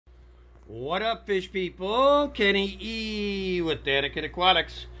What up, fish people? Kenny E with Daniken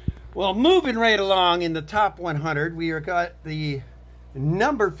Aquatics. Well, moving right along in the top 100, we are got the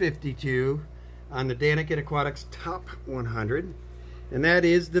number 52 on the Daniken Aquatics top 100, and that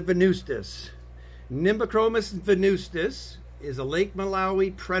is the Venustus. Nimbochromis venustus is a Lake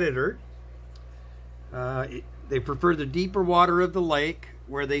Malawi predator. They prefer the deeper water of the lake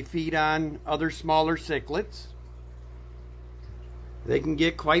where they feed on other smaller cichlids. They can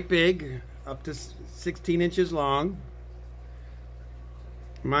get quite big, up to 16 inches long.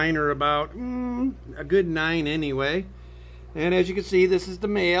 Mine are about a good 9 anyway. And as you can see, this is the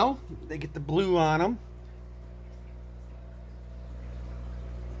male. They get the blue on them.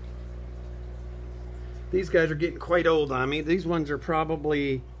 These guys are getting quite old on me. These ones are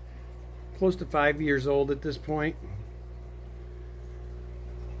probably close to 5 years old at this point.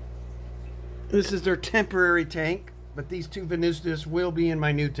 This is their temporary tank, but these two Venustus will be in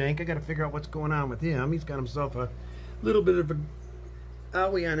my new tank. I got to figure out what's going on with him. He's got himself a little bit of a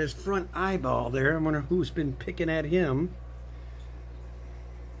owie on his front eyeball there. I wonder who's been picking at him.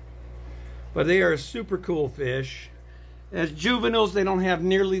 But they are a super cool fish. As juveniles, they don't have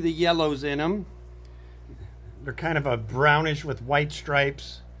nearly the yellows in them. They're kind of a brownish with white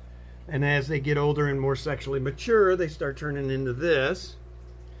stripes. And as they get older and more sexually mature, they start turning into this.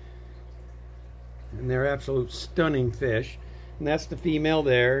 And they're absolute stunning fish. And that's the female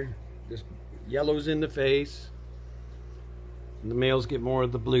there. Just yellows in the face. And the males get more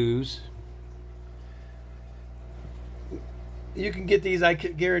of the blues. You can get these, I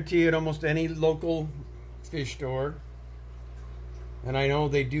can guarantee, at almost any local fish store. And I know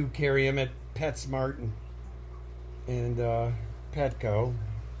they do carry them at PetSmart and Petco.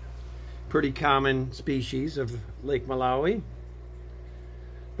 Pretty common species of Lake Malawi.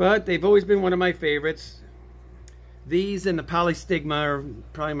 But they've always been one of my favorites. These and the polystigma are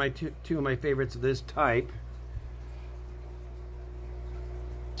probably my two of my favorites of this type.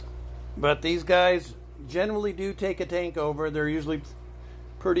 But these guys generally do take a tank over. They're usually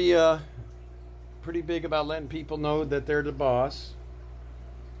pretty big about letting people know that they're the boss.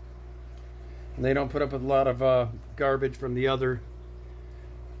 And they don't put up with a lot of garbage from the other.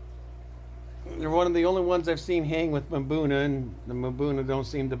 They're one of the only ones I've seen hang with Mbuna, and the Mbuna don't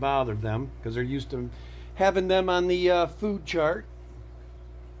seem to bother them because they're used to having them on the food chart.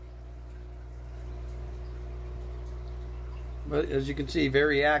 But as you can see,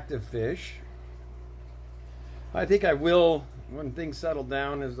 very active fish. I think I will, when things settle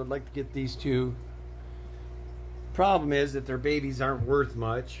down, is I'd like to get these two. Problem is that their babies aren't worth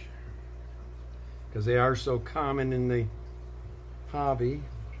much because they are so common in the hobby.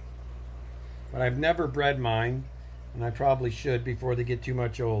 But I've never bred mine, and I probably should before they get too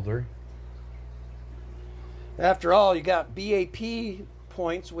much older. After all, you got BAP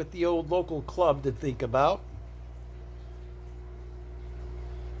points with the old local club to think about.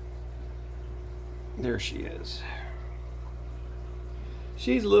 There she is.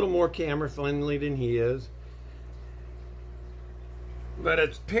 She's a little more camera friendly than he is. But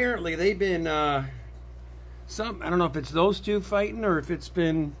apparently they've been, I don't know if it's those two fighting or if it's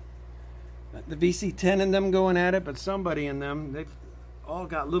been the VC10 in them going at it, but somebody in them, they've all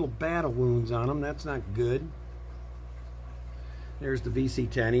got little battle wounds on them. That's not good. There's the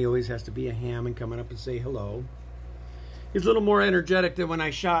VC10. He always has to be a ham and coming up and say hello. He's a little more energetic than when I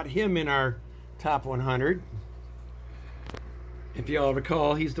shot him in our top 100. If you all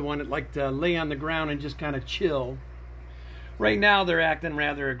recall, he's the one that liked to lay on the ground and just kind of chill. Right now they're acting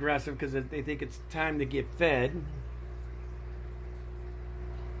rather aggressive because they think it's time to get fed.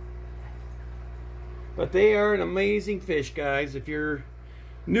 But they are an amazing fish, guys. If you're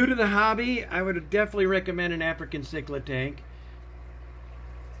new to the hobby, I would definitely recommend an African cichlid tank.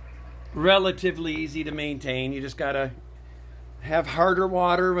 Relatively easy to maintain. You just gotta have harder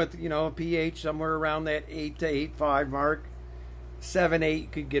water with, you know, a pH somewhere around that 8 to 8.5 mark. 7, 8 you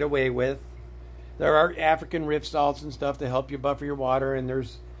could get away with. There are African rift salts and stuff to help you buffer your water, and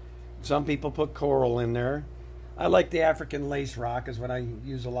there's some people put coral in there. I like the African lace rock is what I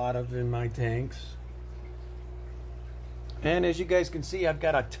use a lot of in my tanks. And as you guys can see, I've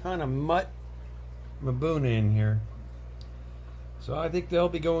got a ton of mutt Mbuna in here. So I think they'll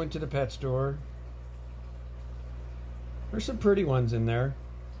be going to the pet store. There's some pretty ones in there.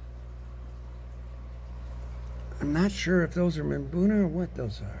 I'm not sure if those are Mbuna or what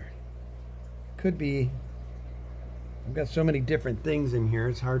those are. Could be. I've got so many different things in here,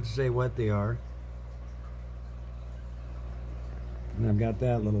 it's hard to say what they are. And I've got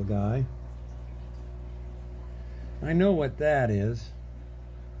that little guy. I know what that is.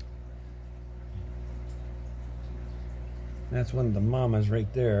 That's one of the mamas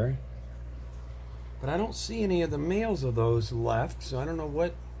right there. But I don't see any of the males of those left, so I don't know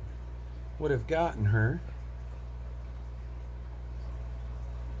what would have gotten her.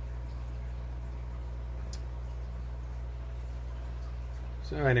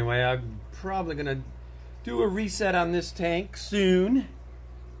 So anyway, I'm probably going to do a reset on this tank soon.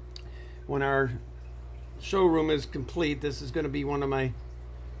 When our showroom is complete, this is going to be one of my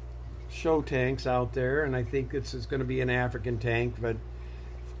show tanks out there, and I think this is going to be an African tank, but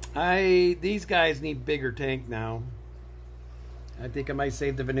these guys need bigger tank now. I think I might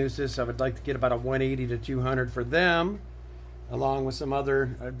save the Venustus. I would like to get about a 180 to 200 for them, along with some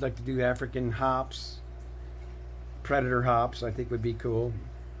other, I'd like to do African hops, predator hops, I think would be cool.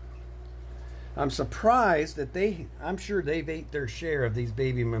 I'm surprised that I'm sure they've ate their share of these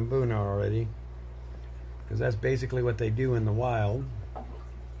baby Mbuna already, because that's basically what they do in the wild.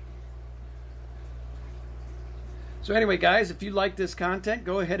 So anyway, guys, if you like this content,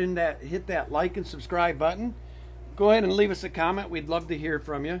 go ahead and hit that like and subscribe button. Go ahead and leave us a comment. We'd love to hear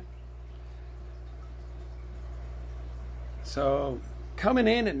from you. So coming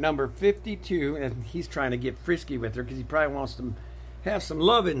in at number 52, and he's trying to get frisky with her because he probably wants to have some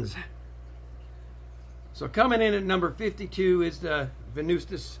lovin's. So coming in at number 52 is the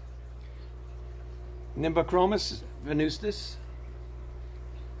Venustus, Nimbochromis Venustus.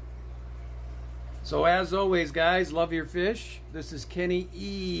 So as always, guys, love your fish. This is Kenny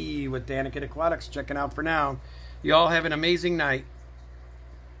E with Daniken Aquatics checking out for now. You all have an amazing night.